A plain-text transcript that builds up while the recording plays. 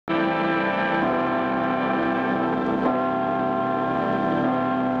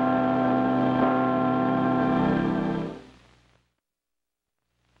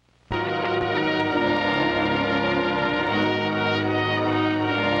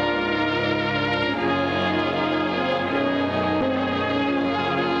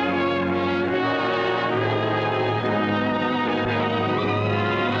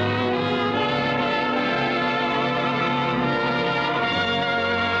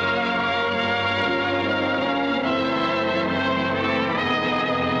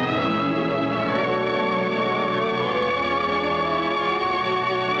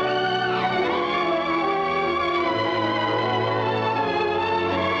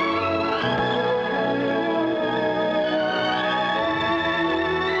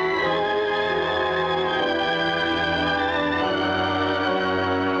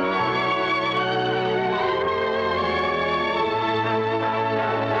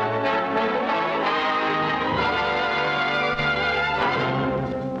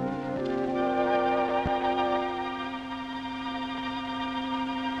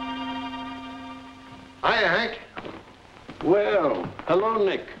Hello,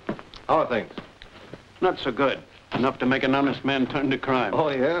 Nick. How are things? Not so good. Enough to make an honest man turn to crime. Oh,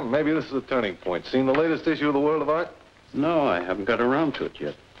 yeah? Maybe this is a turning point. Seen the latest issue of the World of Art? No, I haven't got around to it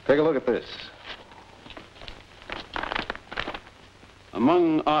yet. Take a look at this.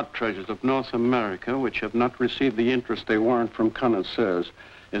 Among art treasures of North America, which have not received the interest they warrant from connoisseurs,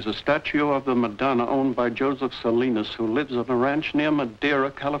 is a statue of the Madonna owned by Joseph Salinas, who lives on a ranch near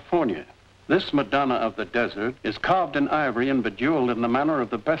Madera, California. This Madonna of the desert is carved in ivory and bejeweled in the manner of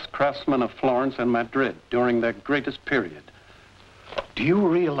the best craftsmen of Florence and Madrid during their greatest period. Do you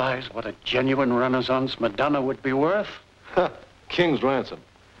realize what a genuine Renaissance Madonna would be worth? King's ransom.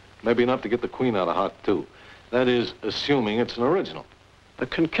 Maybe enough to get the Queen out of hot, too. That is, assuming it's an original. The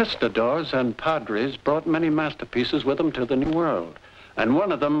conquistadors and padres brought many masterpieces with them to the New World, and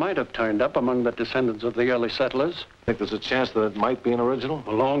one of them might have turned up among the descendants of the early settlers. Think there's a chance that it might be an original?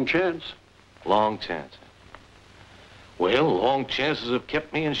 A long chance. Long chance. Well, long chances have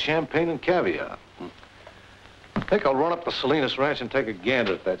kept me in champagne and caviar. I think I'll run up to Salinas Ranch and take a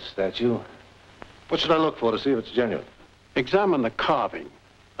gander at that statue. What should I look for to see if it's genuine? Examine the carving,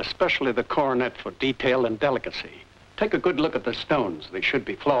 especially the coronet for detail and delicacy. Take a good look at the stones. They should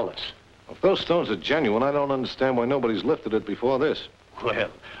be flawless. If those stones are genuine, I don't understand why nobody's lifted it before this. Well,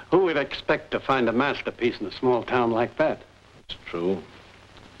 who would expect to find a masterpiece in a small town like that? It's true.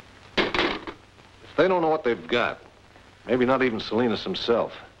 If they don't know what they've got, maybe not even Salinas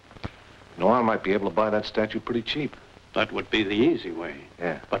himself, I might be able to buy that statue pretty cheap. That would be the easy way.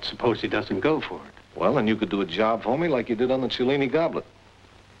 Yeah. But suppose he doesn't go for it. Well, then you could do a job for me like you did on the Cellini goblet.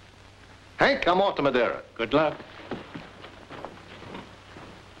 Hank, I'm off to Madera. Good luck.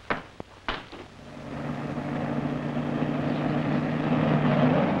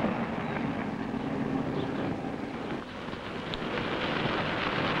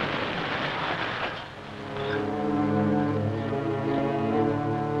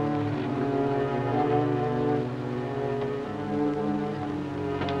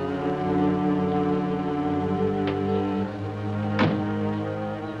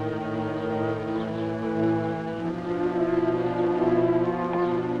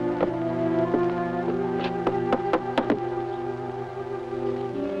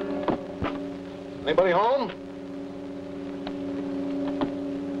 Anybody home?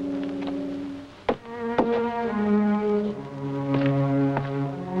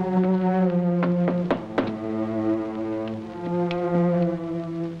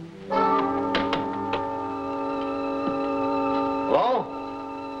 Hello?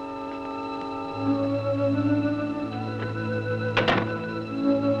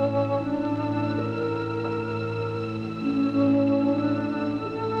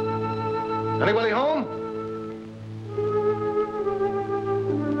 Anybody home?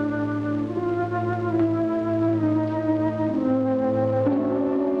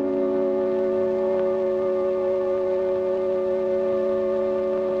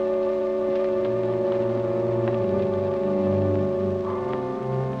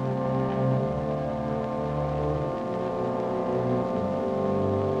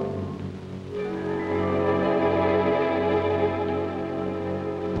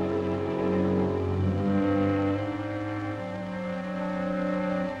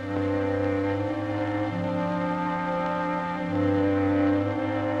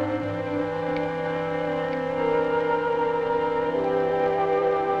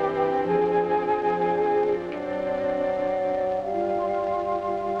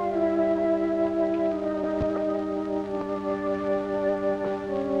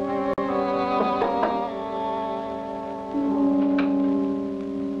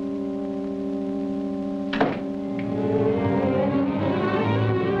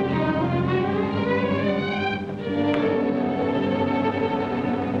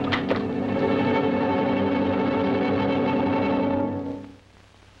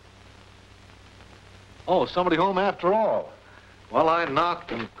 Oh, somebody home after all. Well, I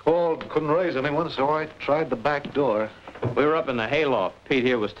knocked and called, couldn't raise anyone, so I tried the back door. We were up in the hayloft. Pete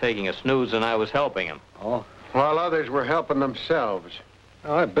here was taking a snooze, and I was helping him. Oh? While others were helping themselves.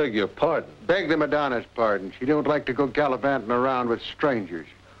 Oh, I beg your pardon. Beg the Madonna's pardon. She don't like to go gallivanting around with strangers.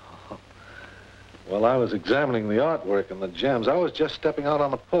 Well, I was examining the artwork and the gems. I was just stepping out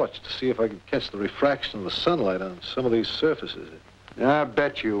on the porch to see if I could catch the refraction of the sunlight on some of these surfaces. I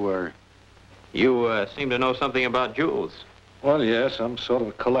bet you were. You seem to know something about jewels. Well, yes, I'm sort of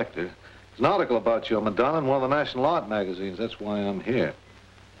a collector. There's an article about your Madonna in one of the national art magazines. That's why I'm here.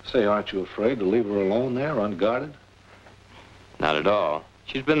 Say, aren't you afraid to leave her alone there, unguarded? Not at all.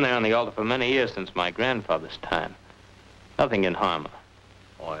 She's been there on the altar for many years, since my grandfather's time. Nothing can harm her.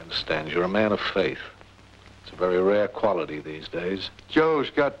 Oh, I understand. You're a man of faith. It's a very rare quality these days. Joe's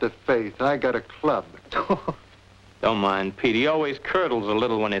got the faith. I got a club. Don't mind Pete. He always curdles a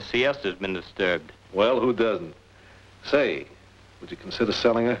little when his siesta's been disturbed. Well, who doesn't? Say, would you consider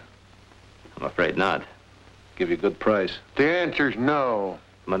selling her? I'm afraid not. Give you a good price. The answer's no.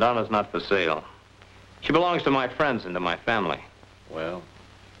 Madonna's not for sale. She belongs to my friends and to my family. Well,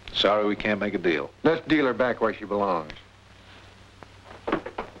 sorry we can't make a deal. Let's deal her back where she belongs.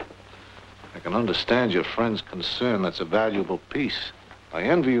 I can understand your friend's concern. That's a valuable piece. I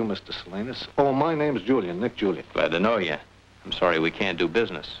envy you, Mr. Salinas. Oh, my name's Julian, Nick Julian. Glad to know you. I'm sorry we can't do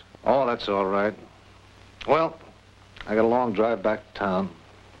business. Oh, that's all right. Well, I got a long drive back to town.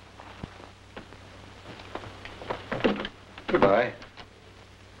 Goodbye.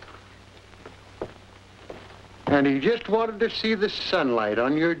 And he just wanted to see the sunlight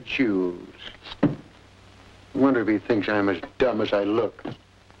on your jewels. Wonder if he thinks I'm as dumb as I look.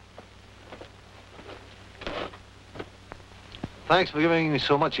 Thanks for giving me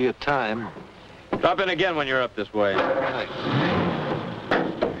so much of your time. Drop in again when you're up this way. Thanks.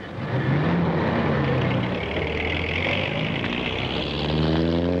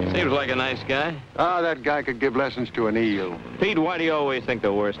 Seems like a nice guy. Ah, that guy could give lessons to an eel. Pete, why do you always think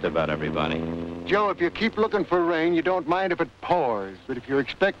the worst about everybody? Joe, if you keep looking for rain, you don't mind if it pours. But if you're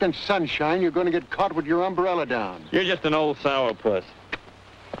expecting sunshine, you're going to get caught with your umbrella down. You're just an old sourpuss.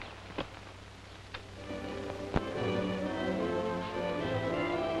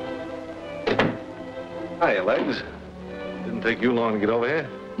 Hiya, Legs. Didn't take you long to get over here.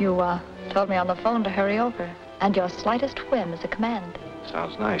 You, told me on the phone to hurry over. And your slightest whim is a command.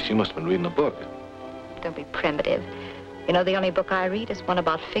 Sounds nice. You must have been reading a book. Don't be primitive. You know, the only book I read is one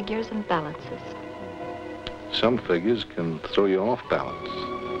about figures and balances. Some figures can throw you off balance.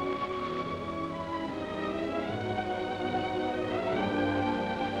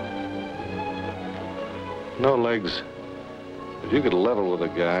 No, Legs. If you could level with a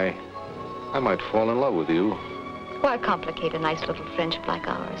guy, I might fall in love with you. Why complicate a nice little friendship like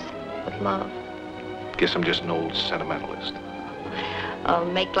ours with love? Guess I'm just an old sentimentalist. I'll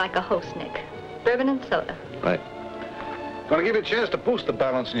make like a host, Nick. Bourbon and soda. Right. Gonna give you a chance to boost the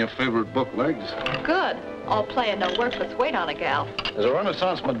balance in your favorite book, Legs. Good. All play and no work puts weight on a gal. There's a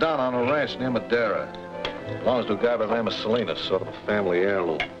Renaissance Madonna on a ranch near Madeira. Belongs to a guy by the name of Salinas, sort of a family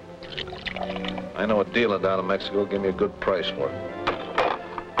heirloom. I know a dealer down in Mexico. Give me a good price for it.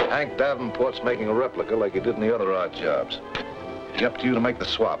 Hank Davenport's making a replica like he did in the other odd jobs. It's up to you to make the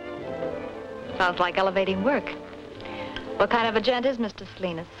swap. Sounds like elevating work. What kind of a gent is Mr.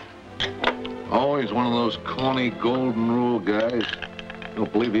 Salinas? Always one of those corny golden rule guys.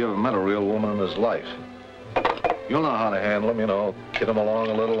 Don't believe he ever met a real woman in his life. You'll know how to handle him, you know. Kid him along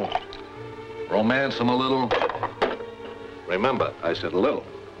a little. Romance him a little. Remember, I said a little.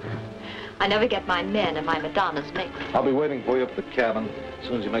 I never get my men and my Madonnas mixed. I'll be waiting for you up at the cabin. As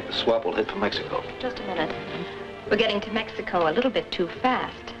soon as you make the swap, we'll head for Mexico. Just a minute. We're getting to Mexico a little bit too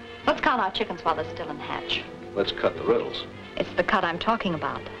fast. Let's count our chickens while they're still in hatch. Let's cut the riddles. It's the cut I'm talking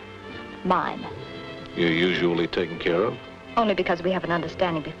about. Mine. You're usually taken care of? Only because we have an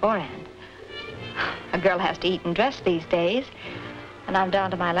understanding beforehand. A girl has to eat and dress these days, and I'm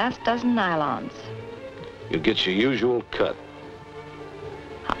down to my last dozen nylons. You get your usual cut.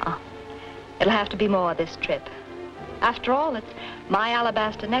 It'll have to be more this trip. After all, it's my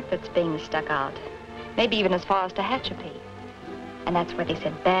alabaster neck that's being stuck out. Maybe even as far as to Hatchapee. And that's where they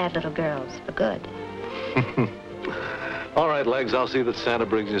sent bad little girls for good. All right, Legs, I'll see that Santa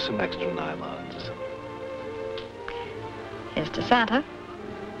brings you some extra nylons. Here's to Santa.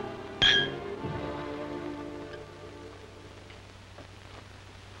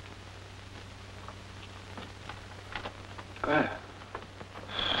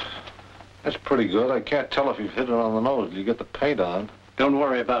 That's pretty good. I can't tell if you've hit it on the nose. Did you get the paint on? Don't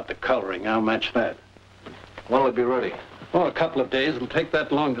worry about the coloring. I'll match that. When'll it be ready? Oh, a couple of days. It'll take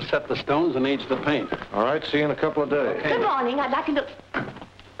that long to set the stones and age the paint. All right, see you in a couple of days. Okay. Good morning. I'd like to...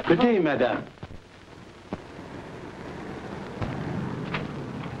 Good day, madame.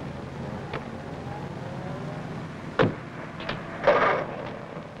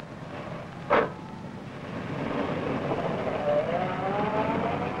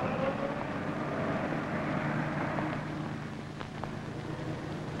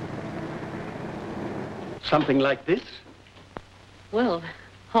 Something like this? Well,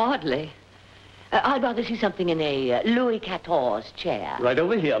 hardly. I'd rather see something in a Louis XIV chair. Right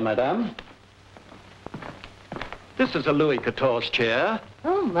over here, madame. This is a Louis XIV chair.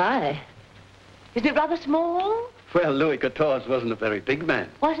 Oh, my. Isn't it rather small? Well, Louis XIV wasn't a very big man.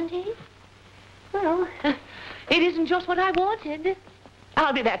 Wasn't he? Well, it isn't just what I wanted.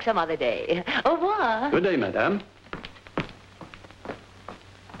 I'll be back some other day. Au revoir. Good day, madame.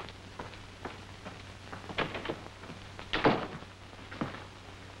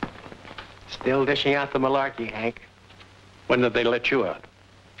 Still dishing out the malarkey, Hank. When did they let you out?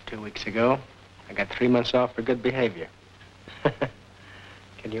 2 weeks ago. I got 3 months off for good behavior.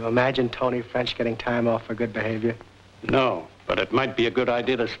 Can you imagine Tony French getting time off for good behavior? No, but it might be a good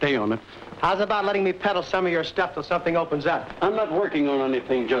idea to stay on it. How's about letting me peddle some of your stuff till something opens up? I'm not working on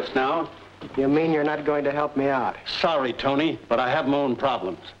anything just now. You mean you're not going to help me out? Sorry, Tony, but I have my own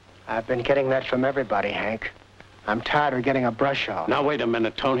problems. I've been getting that from everybody, Hank. I'm tired of getting a brush off. Now, wait a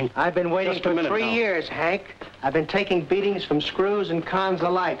minute, Tony. I've been waiting Just a for minute 3 now. years, Hank. I've been taking beatings from screws and cons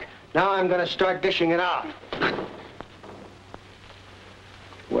alike. Now I'm going to start dishing it out.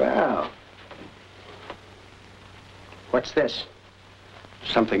 Well. What's this?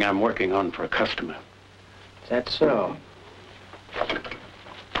 Something I'm working on for a customer. Is that so?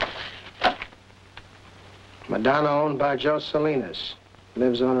 Madonna, owned by Joe Salinas.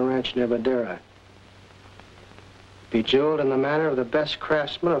 Lives on a ranch near Madeira. Bejeweled in the manner of the best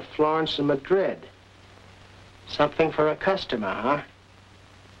craftsmen of Florence and Madrid. Something for a customer, huh?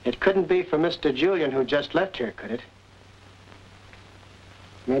 It couldn't be for Mr. Julian, who just left here, could it?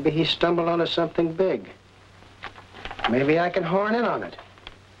 Maybe he stumbled onto something big. Maybe I can horn in on it.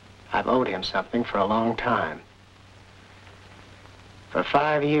 I've owed him something for a long time. For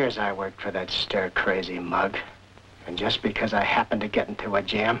 5 years, I worked for that stir-crazy mug. And just because I happened to get into a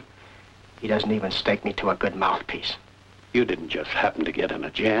jam, he doesn't even stake me to a good mouthpiece. You didn't just happen to get in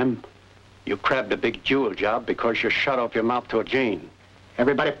a jam. You crabbed a big jewel job because you shut off your mouth to a Jane.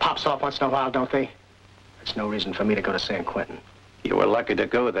 Everybody pops off once in a while, don't they? That's no reason for me to go to San Quentin. You were lucky to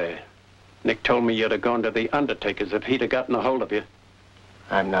go there. Nick told me you'd have gone to the Undertaker's if he'd have gotten a hold of you.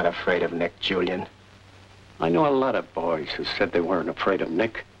 I'm not afraid of Nick, Julian. I know a lot of boys who said they weren't afraid of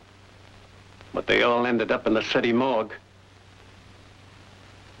Nick. But they all ended up in the city morgue.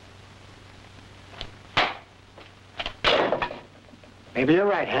 Maybe you're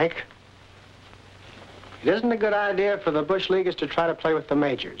right, Hank. It isn't a good idea for the Bush Leaguers to try to play with the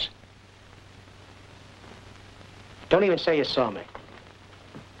majors. Don't even say you saw me.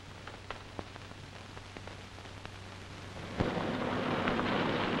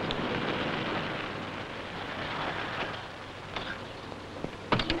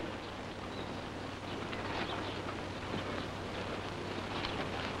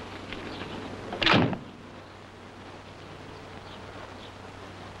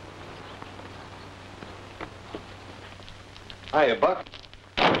 Hiya, Buck.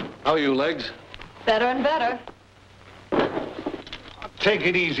 How are you, legs? Better and better. Take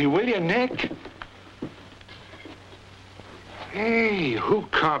it easy, will you, Nick? Hey, who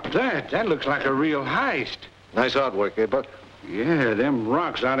copped that? That looks like a real heist. Nice artwork, eh, Buck? Yeah, them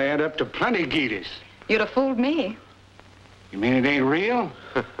rocks ought to add up to plenty, Geetus. You'd have fooled me. You mean it ain't real?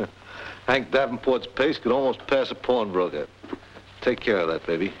 Hank Davenport's pace could almost pass a pawnbroker. Take care of that,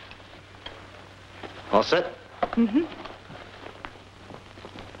 baby. All set? Mm-hmm.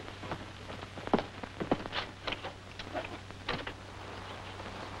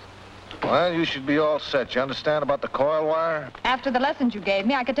 Well, you should be all set. You understand about the coil wire? After the lessons you gave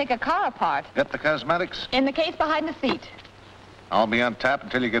me, I could take a car apart. Get the cosmetics? In the case behind the seat. I'll be on tap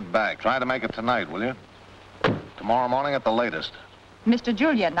until you get back. Try to make it tonight, will you? Tomorrow morning at the latest. Mr.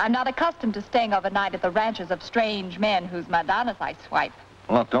 Julian, I'm not accustomed to staying overnight at the ranches of strange men whose Madonnas I swipe.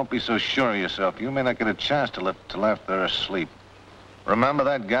 Look, don't be so sure of yourself. You may not get a chance till after they're asleep. Remember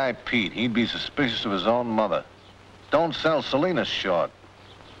that guy, Pete. He'd be suspicious of his own mother. Don't sell Salinas short.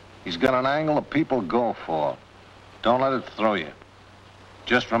 He's got an angle that people go for. Don't let it throw you.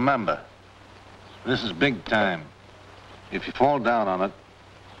 Just remember, this is big time. If you fall down on it,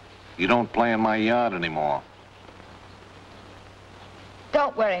 you don't play in my yard anymore.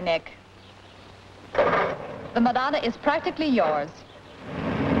 Don't worry, Nick. The Madonna is practically yours.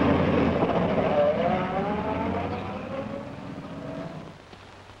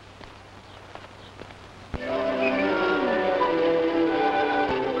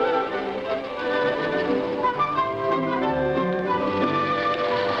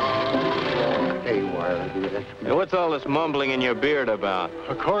 Hey, what's all this mumbling in your beard about?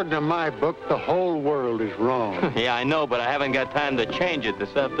 According to my book, the whole world is wrong. Yeah, I know, but I haven't got time to change it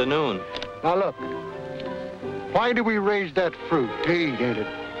this afternoon. Now look, why do we raise that fruit? To eat, ain't it?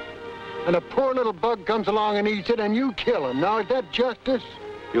 And a poor little bug comes along and eats it, and you kill him. Now, is that justice?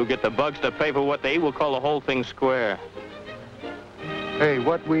 You'll get the bugs to pay for what they eat. We'll call the whole thing square. Hey,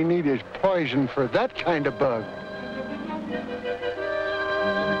 what we need is poison for that kind of bug.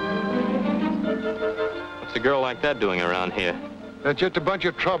 What's a girl like that doing around here? That's just a bunch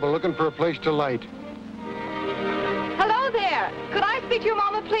of trouble looking for a place to light. Hello there. Could I speak to your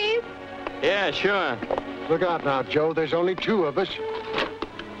mama, please? Yeah, sure. Look out now, Joe. There's only two of us.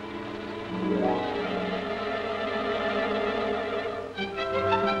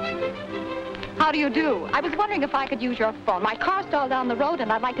 How do you do? I was wondering if I could use your phone. My car's stalled down the road,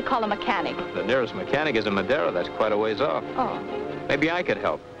 and I'd like to call a mechanic. The nearest mechanic is in Madera. That's quite a ways off. Oh. Maybe I could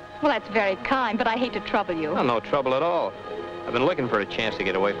help. Well, that's very kind, but I hate to trouble you. Oh, no trouble at all. I've been looking for a chance to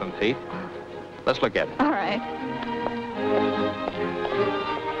get away from Pete. Let's look at it. All right.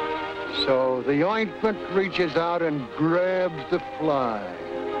 So the ointment reaches out and grabs the fly.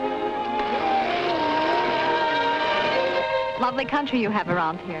 Lovely country you have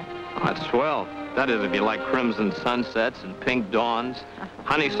around here. Oh, that's swell. That is, if you like crimson sunsets and pink dawns,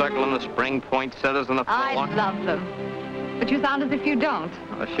 honeysuckle in the spring, poinsettias in the fall. I love them. But you sound as if you don't.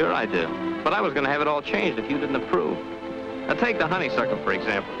 Oh, sure I do. But I was going to have it all changed if you didn't approve. Now, take the honeysuckle, for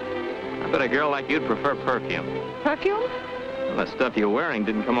example. I bet a girl like you'd prefer perfume. Perfume? Well, the stuff you're wearing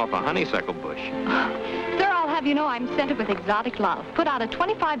didn't come off a honeysuckle bush. Sir, I'll have you know I'm scented with exotic love. Put out at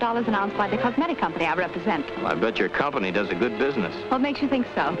 $25 an ounce by the cosmetic company I represent. Well, I bet your company does a good business. What makes you think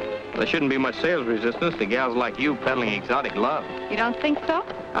so? There shouldn't be much sales resistance to gals like you peddling exotic love. You don't think so?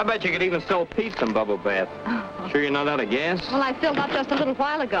 I bet you could even sell Pete some bubble bath. Sure you're not out of gas? Well, I filled up just a little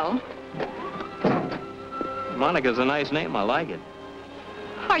while ago. Monica's a nice name. I like it.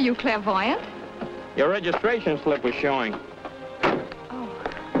 Are you clairvoyant? Your registration slip was showing. Oh.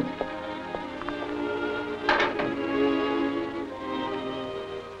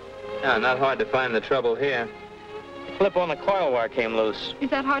 Yeah, not hard to find the trouble here. The clip on the coil wire came loose. Is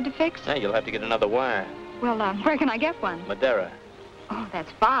that hard to fix? Yeah, you'll have to get another wire. Well, where can I get one? Madera. Oh,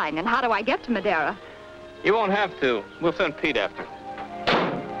 that's fine. And how do I get to Madera? You won't have to. We'll send Pete after.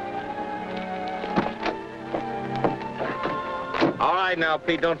 All right now,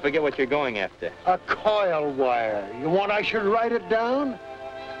 Pete, don't forget what you're going after. A coil wire. You want I should write it down?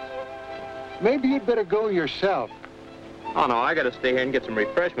 Maybe you'd better go yourself. Oh, no, I gotta stay here and get some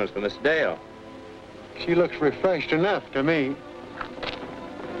refreshments for Miss Dale. She looks refreshed enough to me.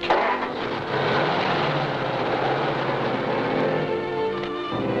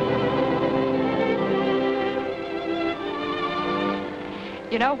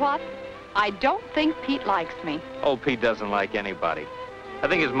 You know what? I don't think Pete likes me. Oh, Pete doesn't like anybody. I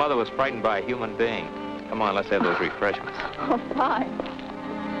think his mother was frightened by a human being. Come on, let's have those refreshments. Oh, fine.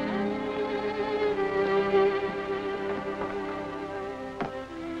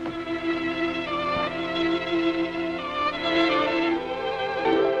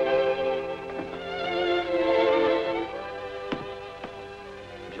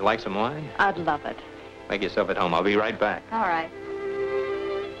 Would you like some wine? I'd love it. Make yourself at home. I'll be right back. All right.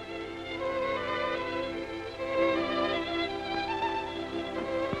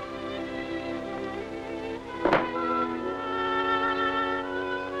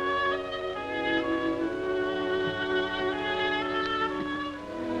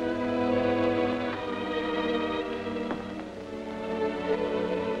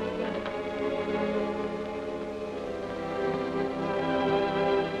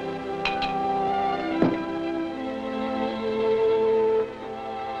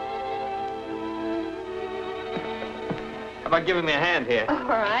 How about giving me a hand here? All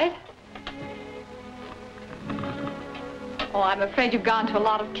right. Oh, I'm afraid you've gone to a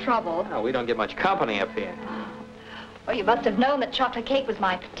lot of trouble. Oh, we don't get much company up here. Well, you must have known that chocolate cake was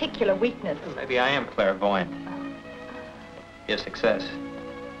my particular weakness. Maybe I am clairvoyant. Your success.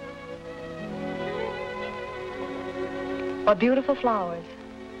 What beautiful flowers.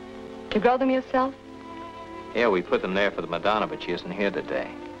 You grow them yourself? Yeah, we put them there for the Madonna, but she isn't here today.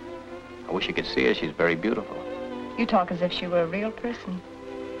 I wish you could see her. She's very beautiful. You talk as if she were a real person.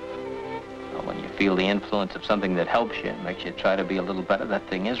 Well, when you feel the influence of something that helps you and makes you try to be a little better, that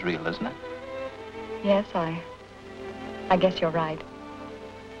thing is real, isn't it? Yes, I guess you're right.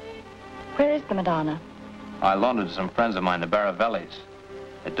 Where is the Madonna? I loaned it to some friends of mine, the Baravellis.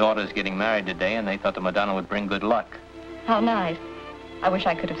 Their daughter's getting married today, and they thought the Madonna would bring good luck. How nice. I wish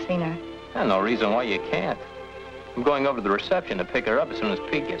I could have seen her. And no reason why you can't. I'm going over to the reception to pick her up as soon as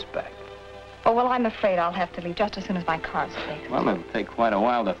Pete gets back. Oh, well, I'm afraid I'll have to leave just as soon as my car's fixed. Well, it'll take quite a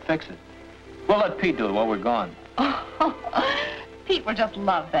while to fix it. We'll let Pete do it while we're gone. Pete will just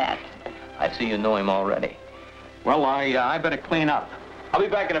love that. I see you know him already. Well, I better clean up. I'll be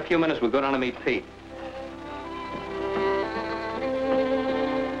back in a few minutes. We'll go down to meet Pete.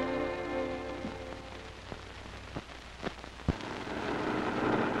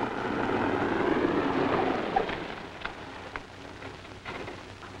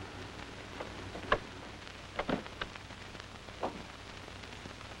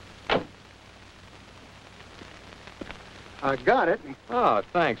 I got it. Oh,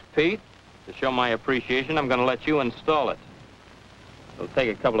 thanks, Pete. To show my appreciation, I'm going to let you install it. It'll take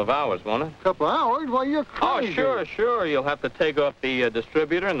a couple of hours, won't it? A couple hours? Why, you're crazy. Oh, sure. You'll have to take off the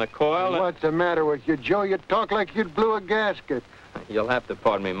distributor and the coil. What's the matter with you, Joe? You talk like you'd blew a gasket. You'll have to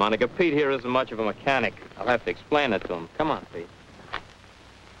pardon me, Monica. Pete here isn't much of a mechanic. I'll have to explain it to him. Come on, Pete.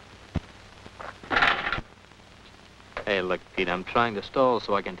 Hey, look, Pete, I'm trying to stall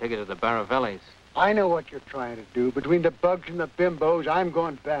so I can take it to the Baravellis. I know what you're trying to do. Between the bugs and the bimbos, I'm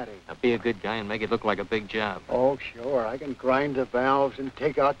going batty. Now, be a good guy and make it look like a big job. Oh, sure. I can grind the valves and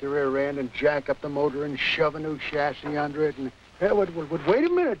take out the rear end and jack up the motor and shove a new chassis under it. And wait a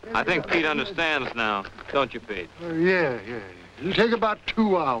minute. I think Pete understands now. Don't you, Pete? Yeah. It'll take about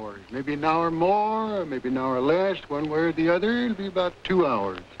 2 hours. Maybe an hour more, maybe an hour less. One way or the other, it'll be about 2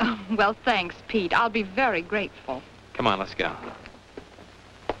 hours. Oh, well, thanks, Pete. I'll be very grateful. Come on, let's go.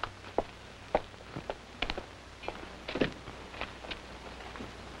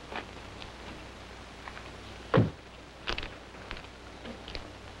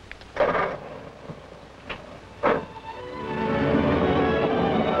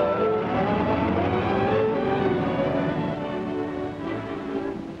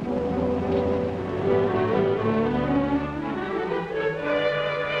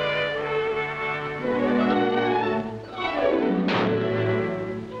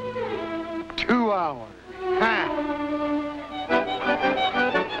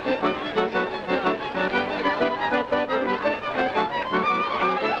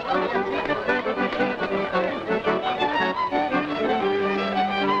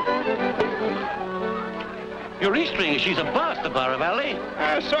 Your E-string, she's a bust, the Baravelli.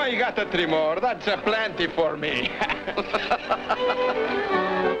 So you got the 3 more. That's plenty for me. What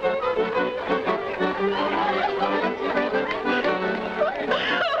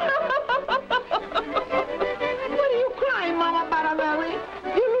are you crying, Mama Baravelli?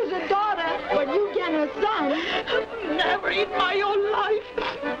 You lose a daughter, but you get a son. Never in my own life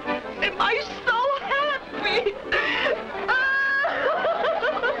am I so happy.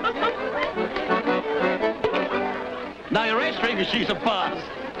 Now your E-string, she's a bust.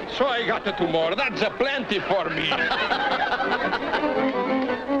 So I got the 2 more. That's plenty for me.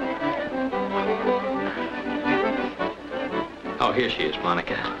 Oh, here she is,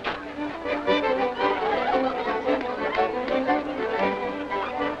 Monica.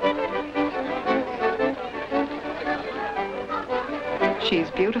 She's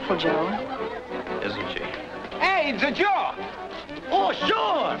beautiful, Joe. Isn't she? Hey, it's Joe. Oh,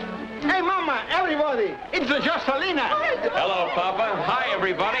 sure. Hey, Mama, everybody. It's Joe Salina. Hello, Papa. Hi,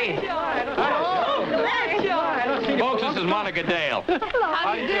 everybody. Folks, this is Monica Dale.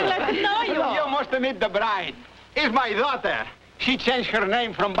 How do you do? Let me know you. You must meet the bride. It's my daughter. She changed her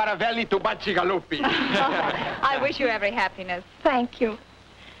name from Baravelli to Bacigalupi. I wish you every happiness. Thank you.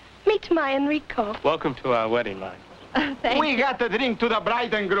 Meet my Enrico. Welcome to our wedding night. Thank We you. got to drink to the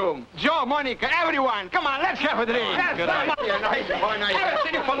bride and groom. Joe, Monica, everyone. Come on, let's have a drink. Good night. I haven't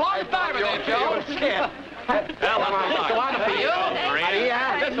seen you for a long time today, Joe. Scared. This one for you.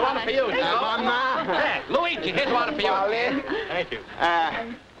 Maria. This one for you, Joe. Mama. Hey, Luigi, here's one for you. Wally. Thank you.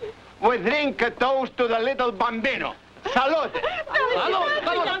 We drink a toast to the little bambino. Salute. Salute.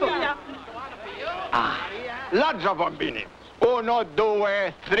 Lots of bambini. 1,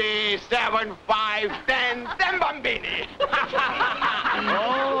 2, 3, 7, 5, 10 bambini.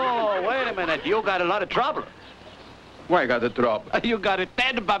 Oh, wait a minute. You got a lot of trouble. Why got the trouble? You got a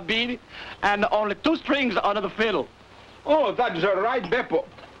 10 bambini and only 2 strings under the fiddle. Oh, that's right, Beppo.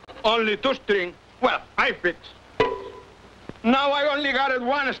 Only 2 string. Well, I fix. Now I only got it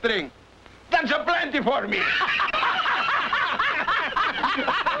 1 string. That's plenty for me.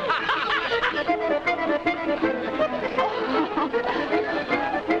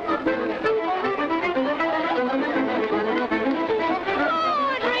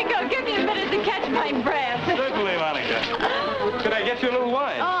 Enrico, give me a minute to catch my breath. Certainly, Monica. Could I get you a little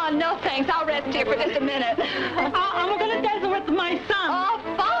wine? Oh, no, thanks. I'll rest here for just a minute. I'm going to dance with my son. Oh,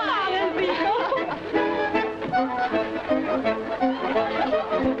 fine.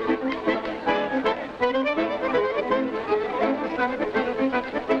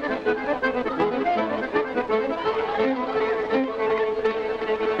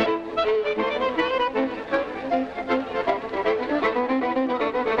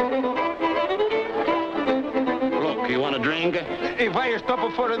 Look, you want a drink? If I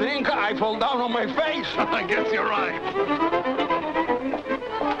stop for a drink, I fall down on my face. I guess you're right.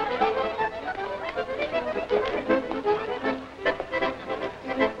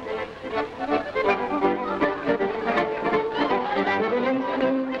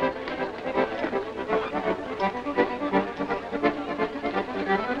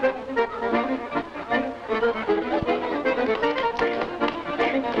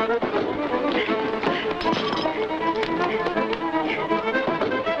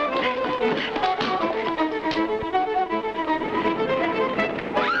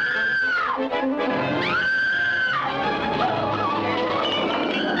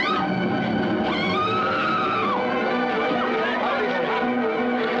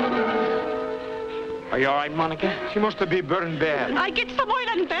 you all right, Monica? She must be burned bad. I get some oil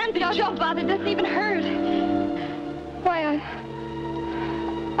and bandage. No, don't bother. It doesn't even hurt. Why,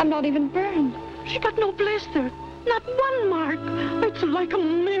 I'm not even burned. She got no blister. Not one mark. It's like a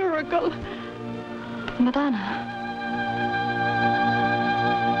miracle. Madonna.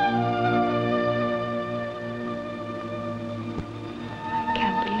 I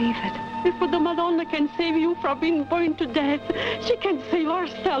can't believe it. If the Madonna can save you from being burned to death, she can save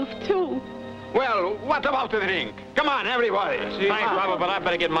herself, too. Well, what about the drink? Come on, everybody. Thanks, Robert, but I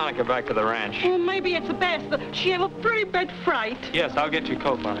better get Monica back to the ranch. Oh, maybe it's best. She have a pretty bad fright. Yes, I'll get your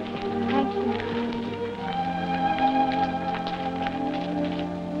coat, Monica. Thank you.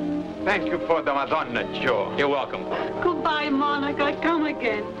 Thank you for the Madonna, Joe. You're welcome. Goodbye, Monica. Come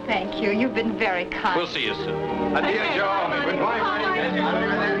again. Thank you. You've been very kind. We'll see you soon. Adieu, Joe. Goodbye.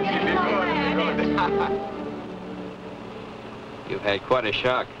 You've had quite a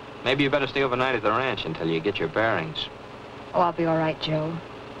shock. Maybe you better stay overnight at the ranch until you get your bearings. Oh, I'll be all right, Joe.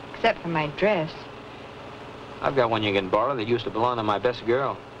 Except for my dress. I've got one you can borrow that used to belong to my best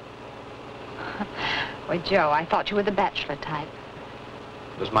girl. Well, Joe, I thought you were the bachelor type.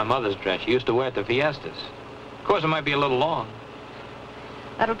 It was my mother's dress. She used to wear it to fiestas. Of course, it might be a little long.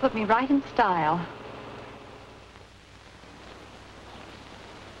 That'll put me right in style.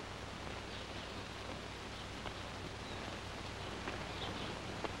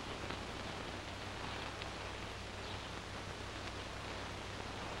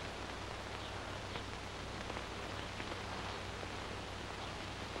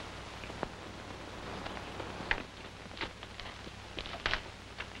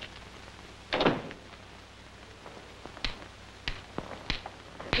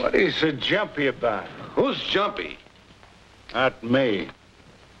 What is so jumpy about? Who's jumpy? Not me.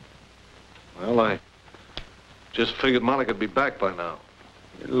 Well, I just figured Monica'd be back by now.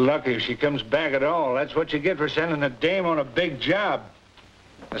 You're lucky if she comes back at all. That's what you get for sending a dame on a big job.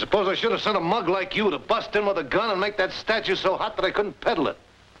 I suppose I should have sent a mug like you to bust in with a gun and make that statue so hot that I couldn't peddle it.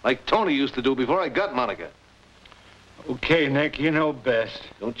 Like Tony used to do before I got Monica. Okay, Nick, you know best.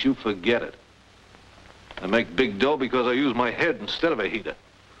 Don't you forget it. I make big dough because I use my head instead of a heater.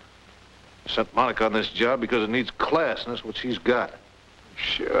 I sent Monica on this job because it needs class, and that's what she's got.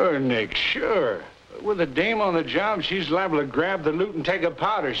 Sure, Nick, sure. But with a dame on the job, she's liable to grab the loot and take a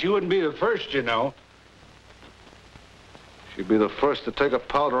powder. She wouldn't be the first, you know. She'd be the first to take a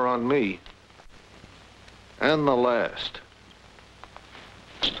powder on me. And the last.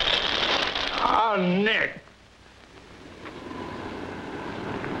 Oh, Nick.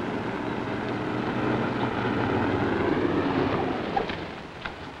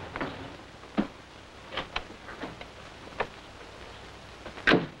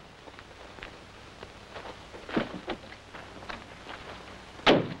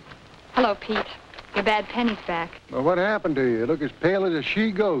 Hello, Pete. Your bad penny's back. Well, what happened to you? You look as pale as a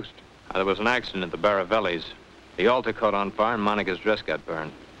she-ghost. There was an accident at the Baravellis. The altar caught on fire and Monica's dress got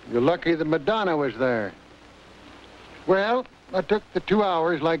burned. You're lucky the Madonna was there. Well, I took the 2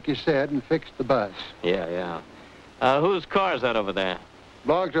 hours, like you said, and fixed the bus. Yeah. Whose car is that over there?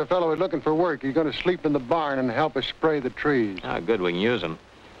 Belongs to a fellow who's looking for work. He's going to sleep in the barn and help us spray the trees. Ah, good, we can use him.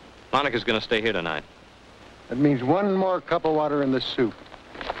 Monica's going to stay here tonight. That means one more cup of water in the soup.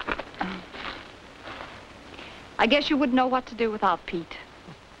 I guess you wouldn't know what to do without Pete.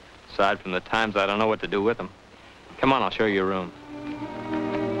 Aside from the times I don't know what to do with him. Come on, I'll show you your room.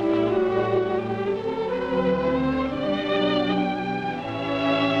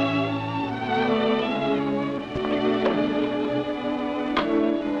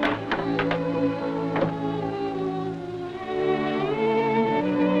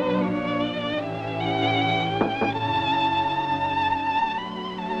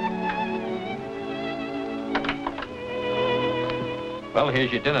 Well,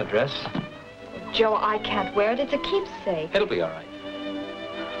 here's your dinner dress. Joe, I can't wear it. It's a keepsake. It'll be all right.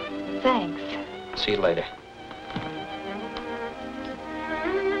 Thanks. See you later.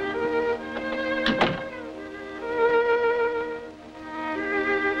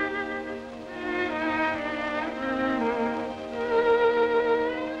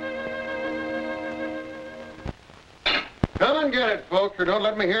 Come and get it, folks, or don't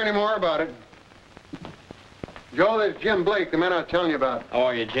let me hear any more about it. Joe, there's Jim Blake, the man I was telling you about. How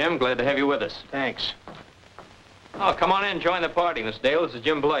are you, Jim? Glad to have you with us. Thanks. Oh, come on in, join the party, Miss Dale. This is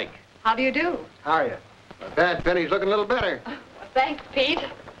Jim Blake. How do you do? How are you? Bad Penny's looking a little better. Thanks, Pete.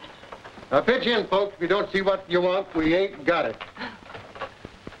 Now, pitch in, folks. If you don't see what you want, we ain't got it.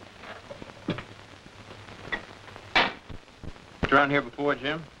 You around here before,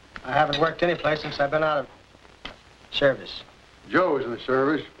 Jim? I haven't worked any place since I've been out of service. Joe was in the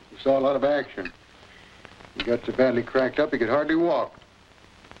service. We saw a lot of action. He got so badly cracked up he could hardly walk.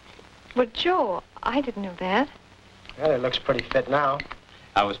 Well, Joe, I didn't know that. Well, it looks pretty fit now.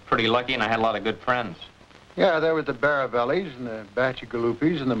 I was pretty lucky, and I had a lot of good friends. Yeah, there was the Baravellis and the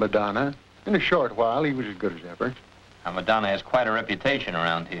Bacigalupis and the Madonna. In a short while, he was as good as ever. Now, Madonna has quite a reputation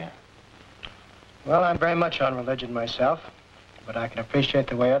around here. Well, I'm very much on religion myself, but I can appreciate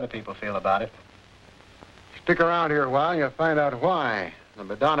the way other people feel about it. Stick around here a while and you'll find out why. The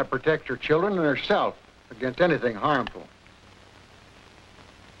Madonna protects her children and herself against anything harmful.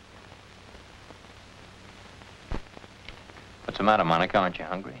 What's the matter, Monica? Aren't you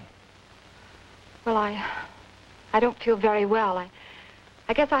hungry? Well, I don't feel very well.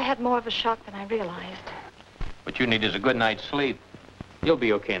 I guess I had more of a shock than I realized. What you need is a good night's sleep. You'll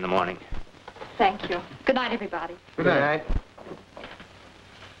be okay in the morning. Thank you. Good night, everybody. Good night.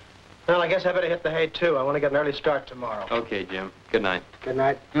 Well, I guess I better hit the hay, too. I want to get an early start tomorrow. Okay, Jim. Good night. Good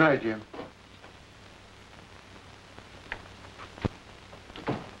night. Good night, Jim.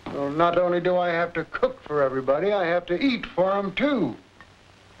 Well, not only do I have to cook for everybody, I have to eat for them, too.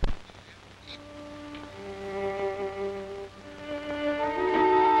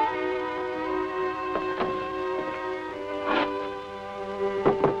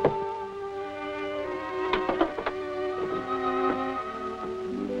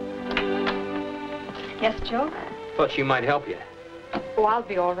 Yes, Joe? Thought she might help you. Oh, I'll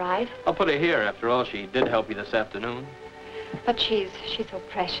be all right. I'll put her here. After all, she did help you this afternoon. But she's so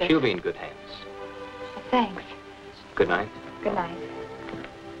precious. She'll be in good hands. Thanks. Good night. Good night.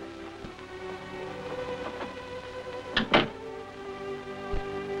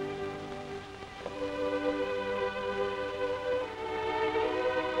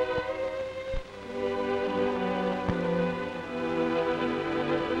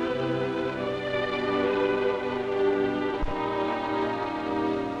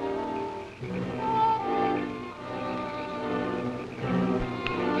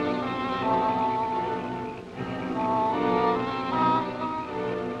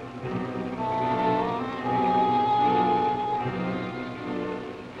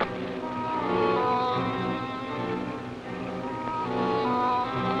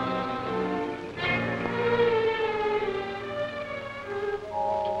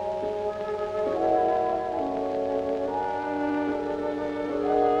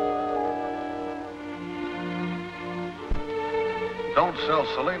 Don't sell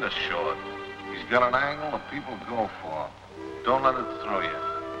Salinas short. He's got an angle that people go for. Don't let it throw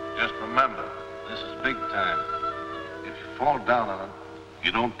you. Just remember, this is big time. If you fall down on it,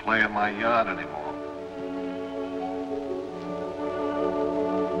 you don't play in my yard anymore.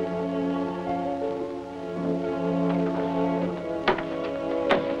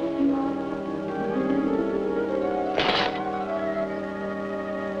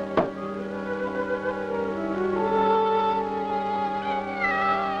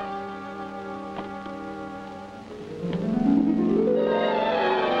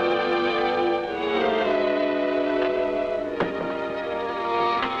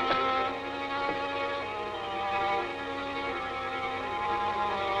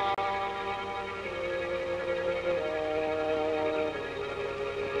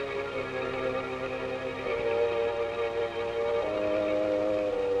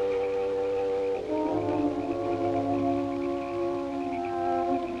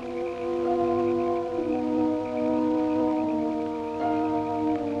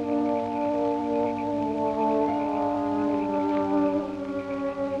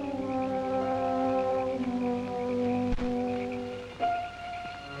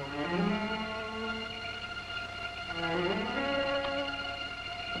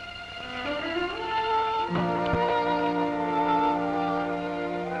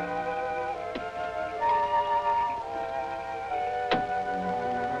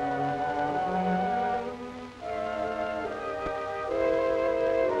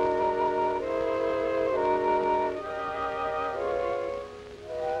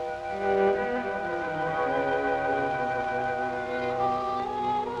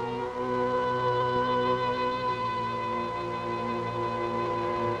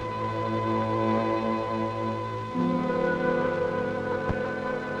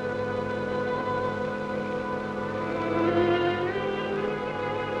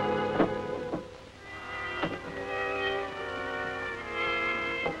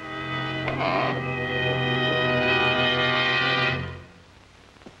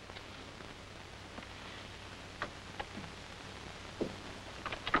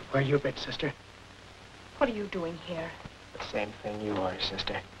 Where you been, sister? What are you doing here? The same thing you are,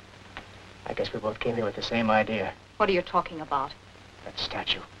 sister. I guess we both came here with the same idea. What are you talking about? That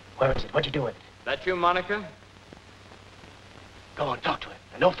statue. Where is it? What'd you do with it? That you, Monica? Go on, talk to him.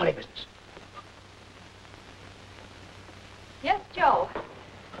 No funny business. Yes, Joe.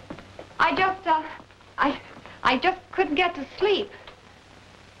 I just couldn't get to sleep.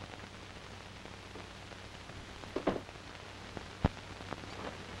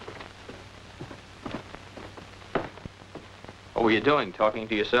 What were you doing, talking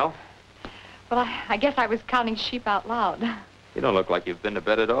to yourself? Well, I guess I was counting sheep out loud. You don't look like you've been to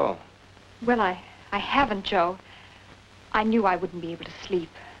bed at all. Well, I haven't, Joe. I knew I wouldn't be able to sleep.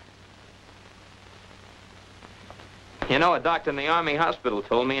 You know, a doctor in the Army hospital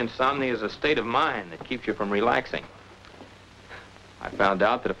told me insomnia is a state of mind that keeps you from relaxing. I found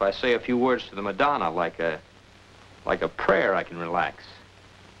out that if I say a few words to the Madonna, like a prayer, I can relax.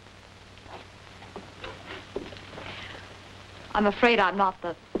 I'm afraid I'm not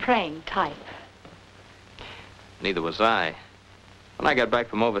the praying type. Neither was I. When I got back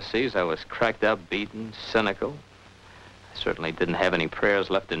from overseas, I was cracked up, beaten, cynical. I certainly didn't have any prayers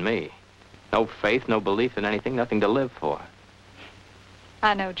left in me. No faith, no belief in anything, nothing to live for.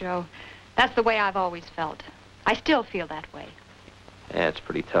 I know, Joe. That's the way I've always felt. I still feel that way. Yeah, it's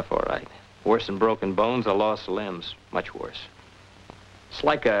pretty tough, all right. Worse than broken bones or lost limbs. Much worse. It's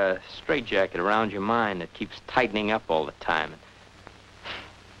like a straitjacket around your mind that keeps tightening up all the time.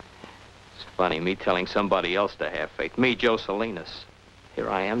 It's funny, me telling somebody else to have faith. Me, Joe Salinas. Here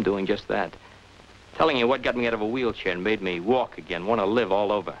I am doing just that. Telling you what got me out of a wheelchair and made me walk again, want to live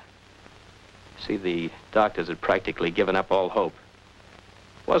all over. See, the doctors had practically given up all hope.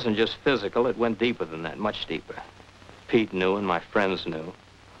 It wasn't just physical, it went deeper than that, much deeper. Pete knew and my friends knew.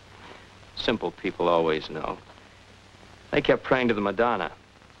 Simple people always know. They kept praying to the Madonna.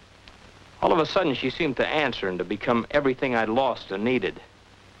 All of a sudden, she seemed to answer and to become everything I'd lost or needed.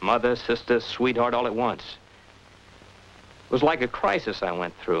 Mother, sister, sweetheart, all at once. It was like a crisis I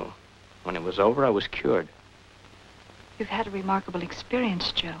went through. When it was over, I was cured. You've had a remarkable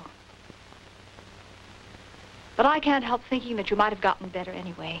experience, Joe. But I can't help thinking that you might have gotten better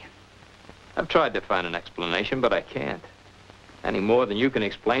anyway. I've tried to find an explanation, but I can't. Any more than you can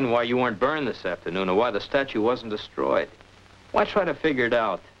explain why you weren't burned this afternoon or why the statue wasn't destroyed. Why try to figure it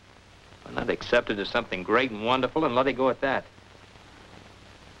out? Why not accept it as something great and wonderful and let it go at that?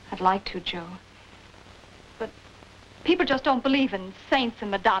 I'd like to, Joe. But people just don't believe in saints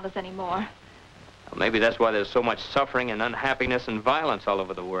and Madonnas anymore. Well, maybe that's why there's so much suffering and unhappiness and violence all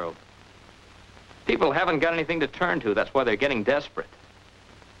over the world. People haven't got anything to turn to. That's why they're getting desperate.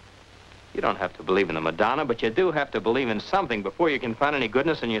 You don't have to believe in the Madonna, but you do have to believe in something before you can find any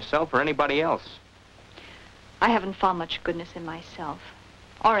goodness in yourself or anybody else. I haven't found much goodness in myself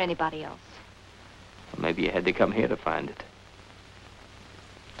or anybody else. Well, maybe you had to come here to find it.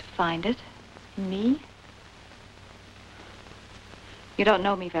 To find it? Me? You don't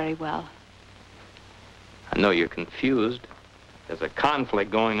know me very well. I know you're confused. There's a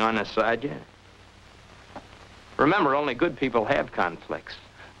conflict going on inside you. Remember, only good people have conflicts.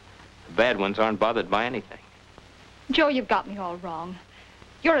 The bad ones aren't bothered by anything. Joe, you've got me all wrong.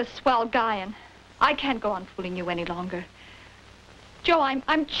 You're a swell guy, and I can't go on fooling you any longer. Joe,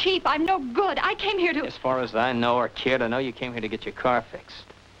 I'm cheap. I'm no good. I came here to... As far as I know or care to know, you came here to get your car fixed.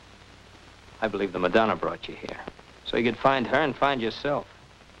 I believe the Madonna brought you here, so you could find her and find yourself.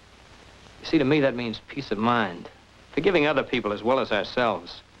 You see, to me, that means peace of mind. Forgiving other people as well as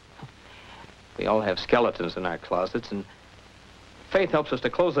ourselves. We all have skeletons in our closets, and faith helps us to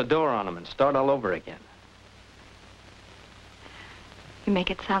close the door on them and start all over again. You make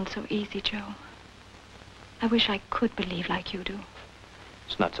it sound so easy, Joe. I wish I could believe like you do.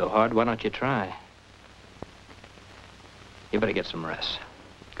 It's not so hard. Why don't you try? You better get some rest.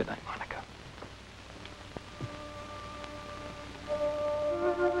 Good night, Monica.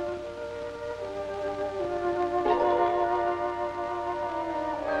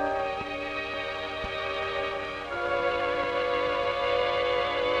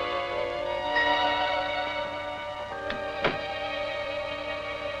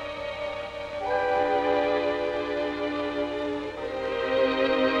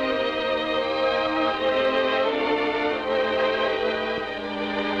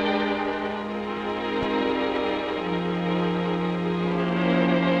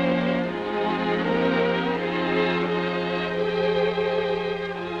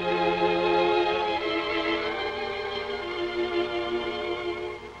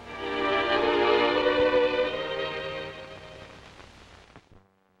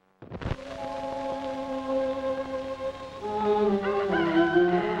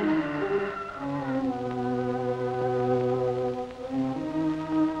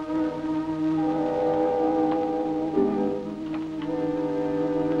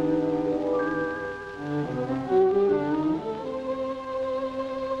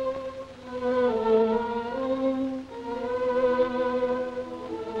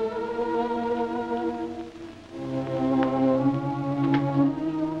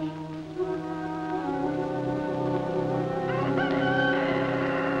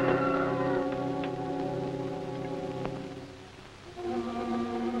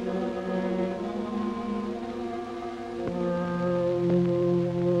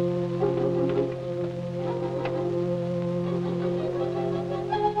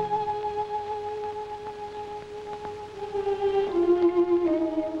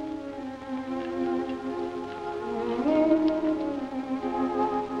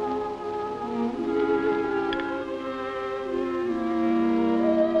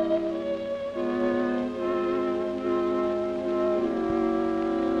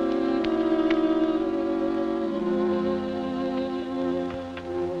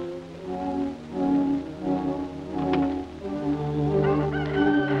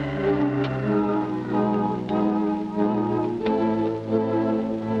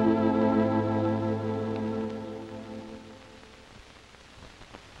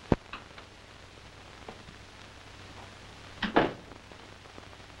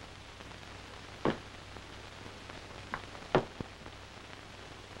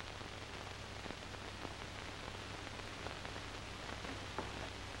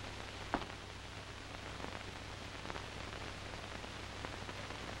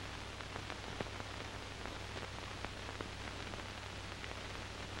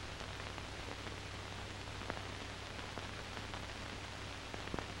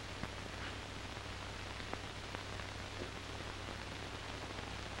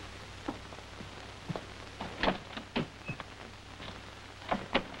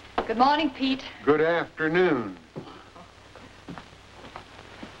 Good morning, Pete. Good afternoon.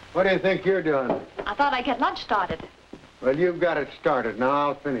 What do you think you're doing? I thought I'd get lunch started. Well, you've got it started. Now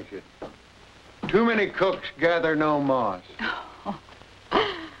I'll finish it. Too many cooks gather no moss.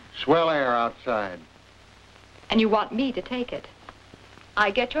 Swell air outside. And you want me to take it. I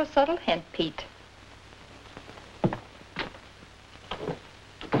get your subtle hint, Pete.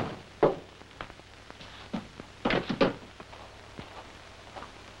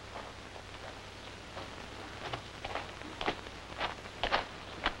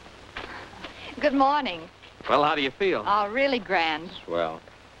 Good morning. Well, how do you feel? Oh, really grand. Swell.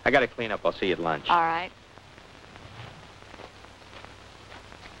 I gotta clean up. I'll see you at lunch. All right.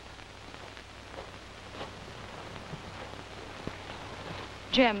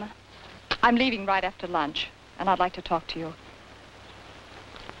 Jim, I'm leaving right after lunch, and I'd like to talk to you.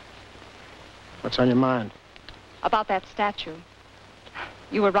 What's on your mind? About that statue.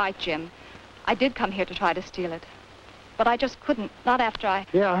 You were right, Jim. I did come here to try to steal it. But I just couldn't, not after I...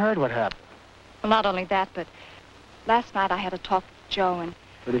 Yeah, I heard what happened. Well, not only that, but last night I had a talk with Joe, and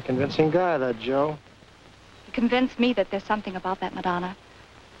Pretty convincing guy, that Joe. he convinced me that there's something about that Madonna.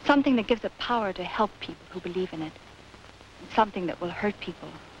 Something that gives it power to help people who believe in it. And something that will hurt people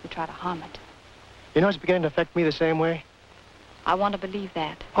who try to harm it. You know, it's beginning to affect me the same way. I want to believe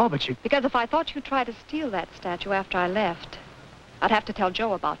that. Oh, but you... Because if I thought you'd try to steal that statue after I left, I'd have to tell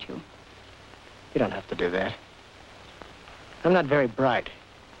Joe about you. You don't have to do that. I'm not very bright.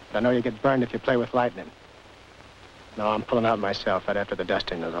 But I know you get burned if you play with lightning. No, I'm pulling out myself right after the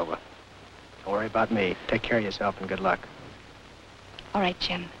dusting is over. Don't worry about me. Take care of yourself and good luck. All right,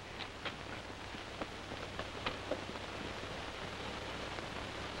 Jim.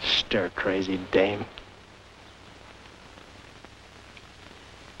 Stir-crazy dame.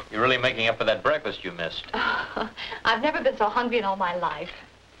 You're really making up for that breakfast you missed. I've never been so hungry in all my life.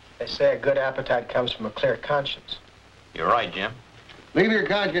 They say a good appetite comes from a clear conscience. You're right, Jim. Leave your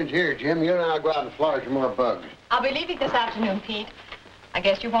conscience here, Jim. You and I'll go out and slaughter some more bugs. I'll be leaving this afternoon, Pete. I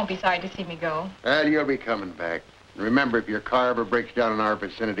guess you won't be sorry to see me go. Well, you'll be coming back. And remember, if your car ever breaks down in our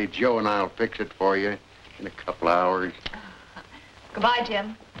vicinity, Joe and I'll fix it for you in a couple of hours. Goodbye,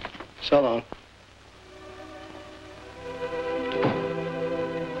 Jim. So long.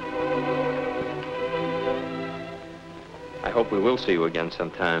 I hope we will see you again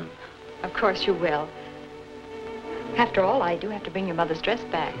sometime. Of course you will. After all, I do have to bring your mother's dress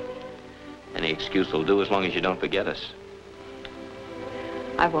back. Any excuse will do as long as you don't forget us.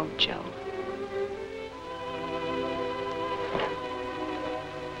 I won't, Joe.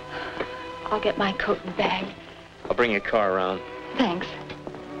 I'll get my coat and bag. I'll bring your car around. Thanks.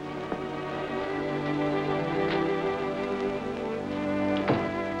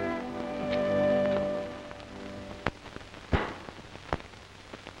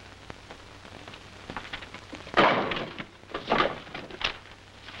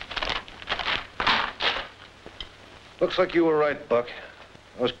 Looks like you were right, Buck.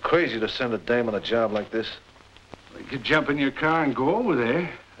 I was crazy to send a dame on a job like this. You could jump in your car and go over there.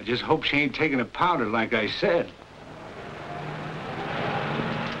 I just hope she ain't taking a powder like I said.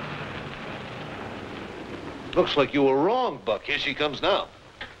 Looks like you were wrong, Buck. Here she comes now.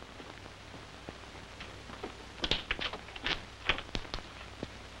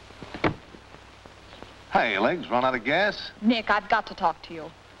 Hey, legs, run out of gas? Nick, I've got to talk to you.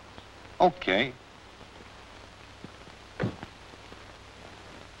 Okay.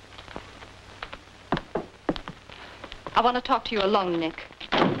 I want to talk to you alone, Nick.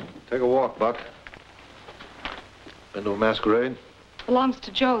 Take a walk, Buck. Been to a masquerade? Belongs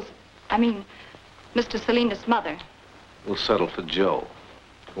to Joe's, Mr. Salinas' mother. We'll settle for Joe.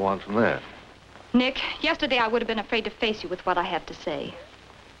 Go on from there. Nick, yesterday I would have been afraid to face you with what I have to say.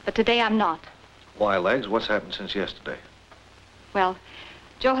 But today I'm not. Why, legs? What's happened since yesterday? Well,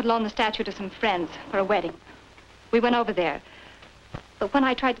 Joe had loaned the statue to some friends for a wedding. We went over there. But when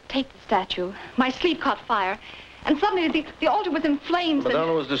I tried to take the statue, my sleeve caught fire, and suddenly the altar was in flames.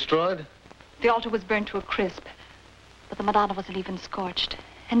 Madonna was destroyed? The altar was burned to a crisp, but the Madonna wasn't even scorched.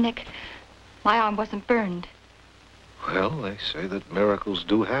 And Nick, my arm wasn't burned. Well, they say that miracles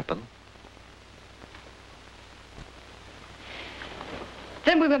do happen.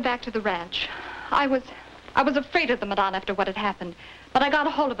 Then we went back to the ranch. I was afraid of the Madonna after what had happened, but I got a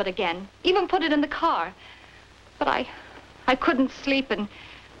hold of it again, even put it in the car. But I couldn't sleep, and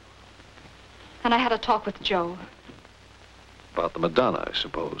I had a talk with Joe. About the Madonna, I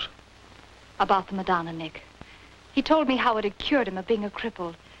suppose. About the Madonna, Nick. He told me how it had cured him of being a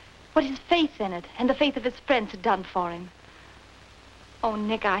cripple, what his faith in it and the faith of his friends had done for him. Oh,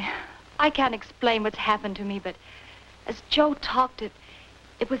 Nick, I can't explain what's happened to me, but as Joe talked,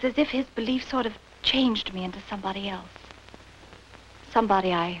 it It was as if his belief sort of changed me into somebody else.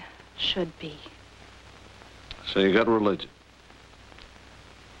 Somebody I should be. So you got religion.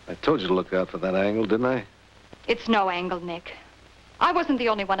 I told you to look out for that angle, didn't I? It's no angle, Nick. I wasn't the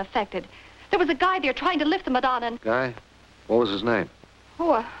only one affected. There was a guy there trying to lift the Madonna and... Guy? What was his name?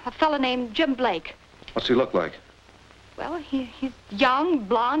 Oh, a fella named Jim Blake. What's he look like? Well, he's young,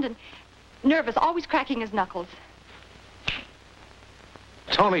 blonde, and nervous, always cracking his knuckles.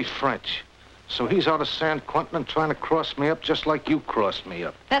 Tony French. So he's out of San Quentin and trying to cross me up just like you crossed me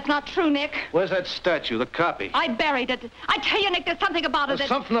up. That's not true, Nick. Where's that statue, the copy? I buried it. I tell you, Nick, there's something about it There's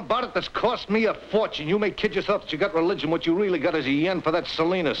something about it that's cost me a fortune. You may kid yourself that you got religion. What you really got is a yen for that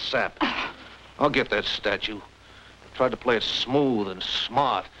Salinas sap. I'll get that statue. Tried to play it smooth and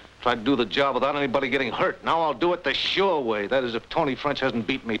smart. Tried to do the job without anybody getting hurt. Now I'll do it the sure way. That is, if Tony French hasn't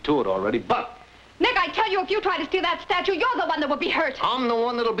beaten me to it already. But... Nick, I tell you, if you try to steal that statue, you're the one that will be hurt. I'm the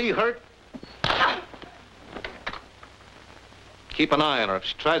one that'll be hurt? Keep an eye on her. If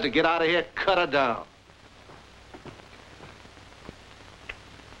she tries to get out of here, cut her down.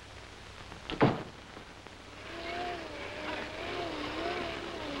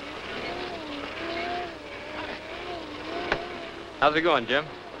 How's it going, Jim?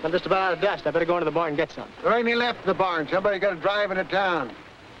 I'm just about out of dust. I better go into the barn and get some. There ain't any left in the barn. Somebody got to drive into town.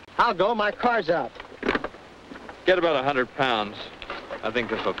 I'll go. My car's out. Get about 100 pounds. I think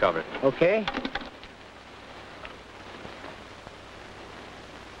this will cover it. Okay.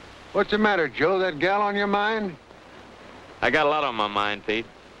 What's the matter, Joe? That gal on your mind? I got a lot on my mind, Pete.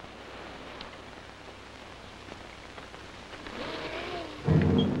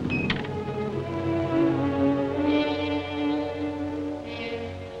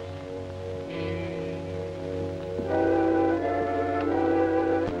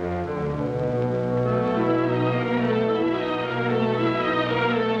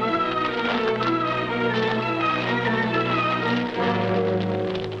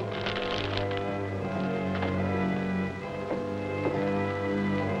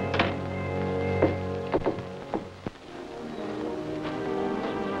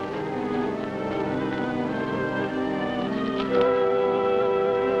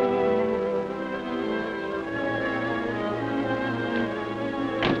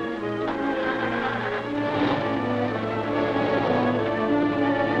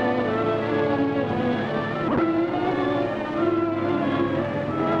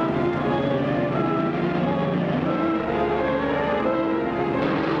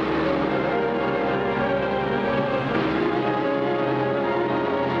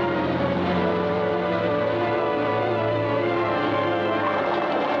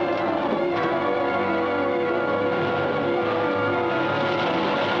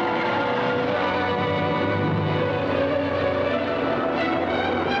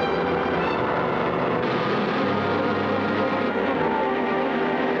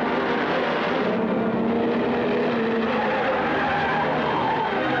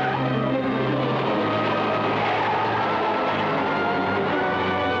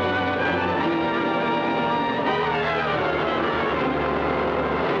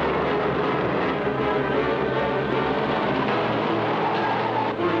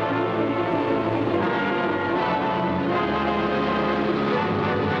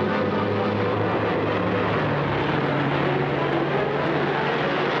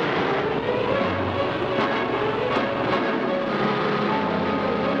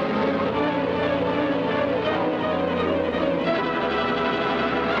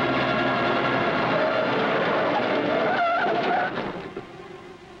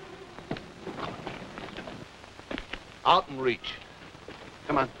 Out and reach.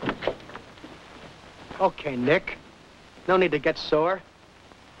 Come on. Okay, Nick. No need to get sore.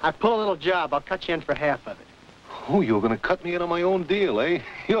 I pull a little job. I'll cut you in for half of it. Oh, you're going to cut me in on my own deal, eh?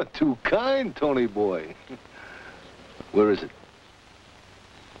 You're too kind, Tony boy. Where is it?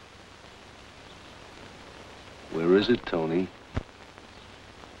 Where is it, Tony?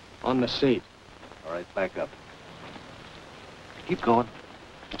 On the seat. All right, back up. Keep going.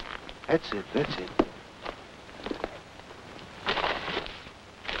 That's it, that's it.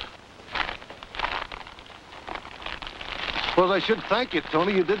 Suppose I should thank you,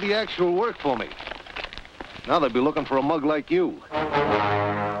 Tony. You did the actual work for me. Now they'd be looking for a mug like you.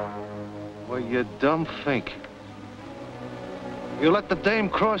 Well, you dumb fink. You let the dame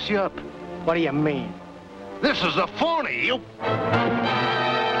cross you up. What do you mean? This is a phony, you...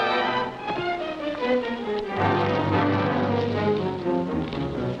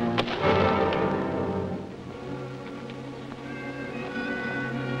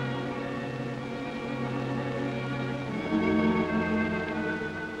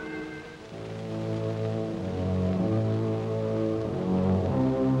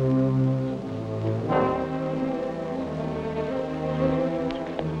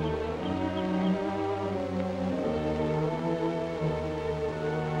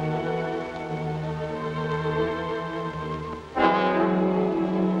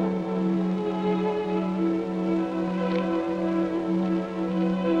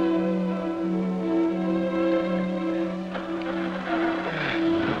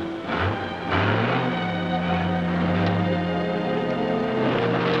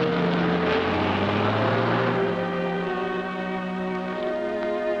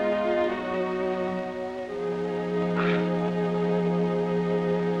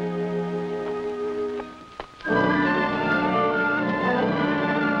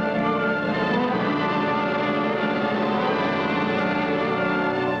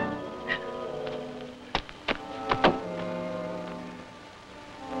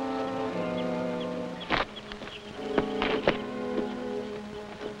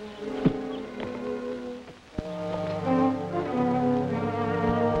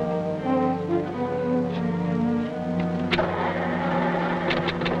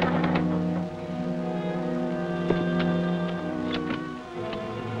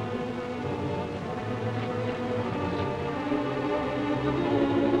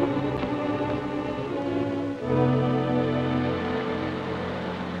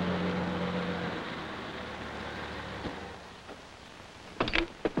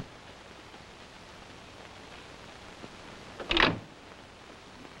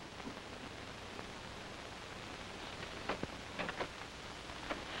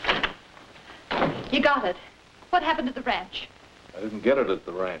 You got it. What happened at the ranch? I didn't get it at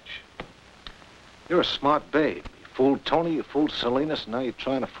the ranch. You're a smart babe. You fooled Tony, you fooled Salinas, and now you're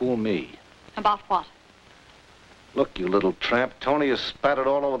trying to fool me. About what? Look, you little tramp, Tony is spattered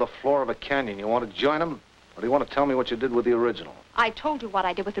all over the floor of a canyon. You want to join him? Or do you want to tell me what you did with the original? I told you what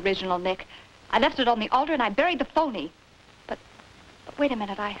I did with the original, Nick. I left it on the altar and I buried the phony. But wait a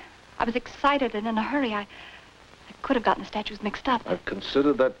minute, I was excited and in a hurry. I could have gotten the statues mixed up. I've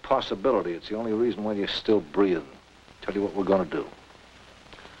considered that possibility. It's the only reason why you're still breathing. Tell you what we're going to do.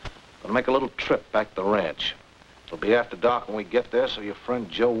 We're going to make a little trip back to the ranch. It'll be after dark when we get there, so your friend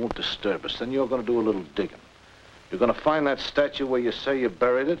Joe won't disturb us. Then you're going to do a little digging. You're going to find that statue where you say you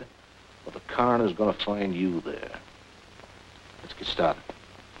buried it, or the coroner's going to find you there. Let's get started.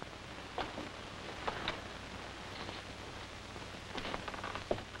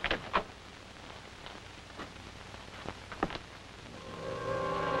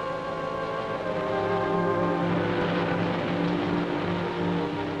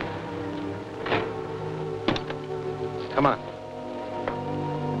 Come on.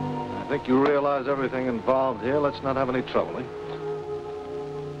 I think you realize everything involved here. Let's not have any trouble, eh?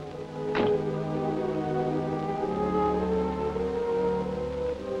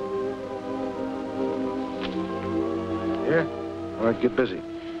 Here? All right, get busy.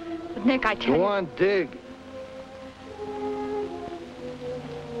 But Nick, I tell you... Go on, dig.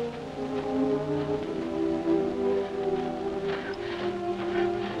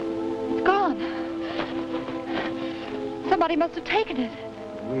 It's gone. Somebody must have taken it.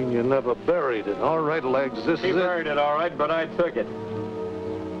 I mean, you never buried it. All right, Legs, this is it. He buried it, all right, but I took it.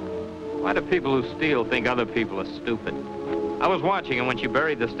 Why do people who steal think other people are stupid? I was watching him when she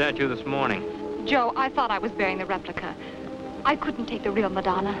buried the statue this morning. Joe, I thought I was burying the replica. I couldn't take the real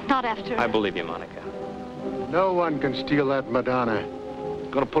Madonna, not after... I believe you, Monica. No one can steal that Madonna.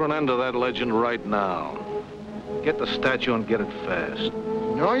 Gonna put an end to that legend right now. Get the statue and get it fast.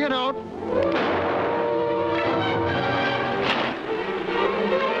 No, you don't.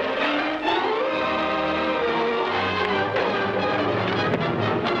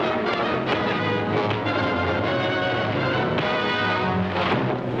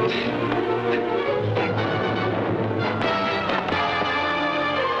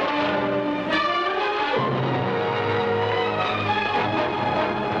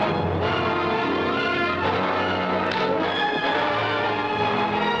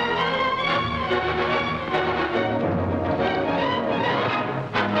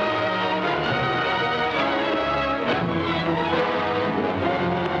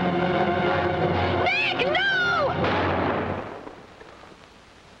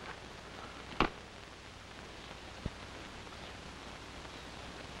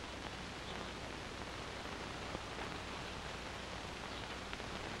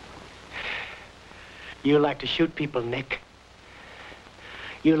 You like to shoot people, Nick.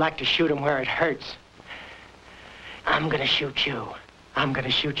 You like to shoot them where it hurts. I'm gonna shoot you. I'm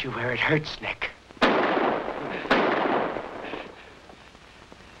gonna shoot you where it hurts, Nick.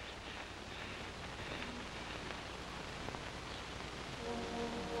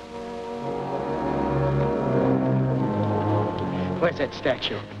 Where's that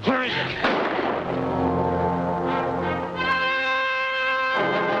statue? Where is it?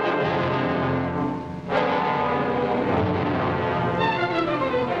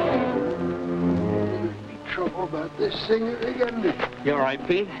 About this singer again. You all right,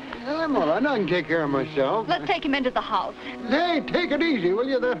 Pete? I'm all right. I can take care of myself. Let's take him into the house. Hey, take it easy, will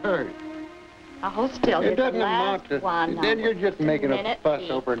you? That hurt. Now, hold still. It doesn't amount to... Then you're just making a fuss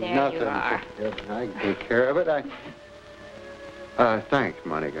over nothing. I can take care of it. Thanks,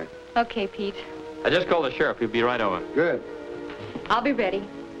 Monica. Okay, Pete. I just called the sheriff. He'll be right over. Good. I'll be ready.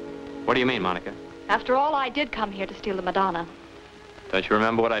 What do you mean, Monica? After all, I did come here to steal the Madonna. Don't you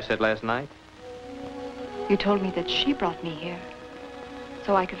remember what I said last night? You told me that she brought me here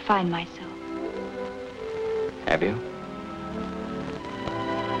so I could find myself. Have you?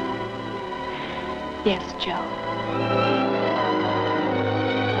 Yes, Joe.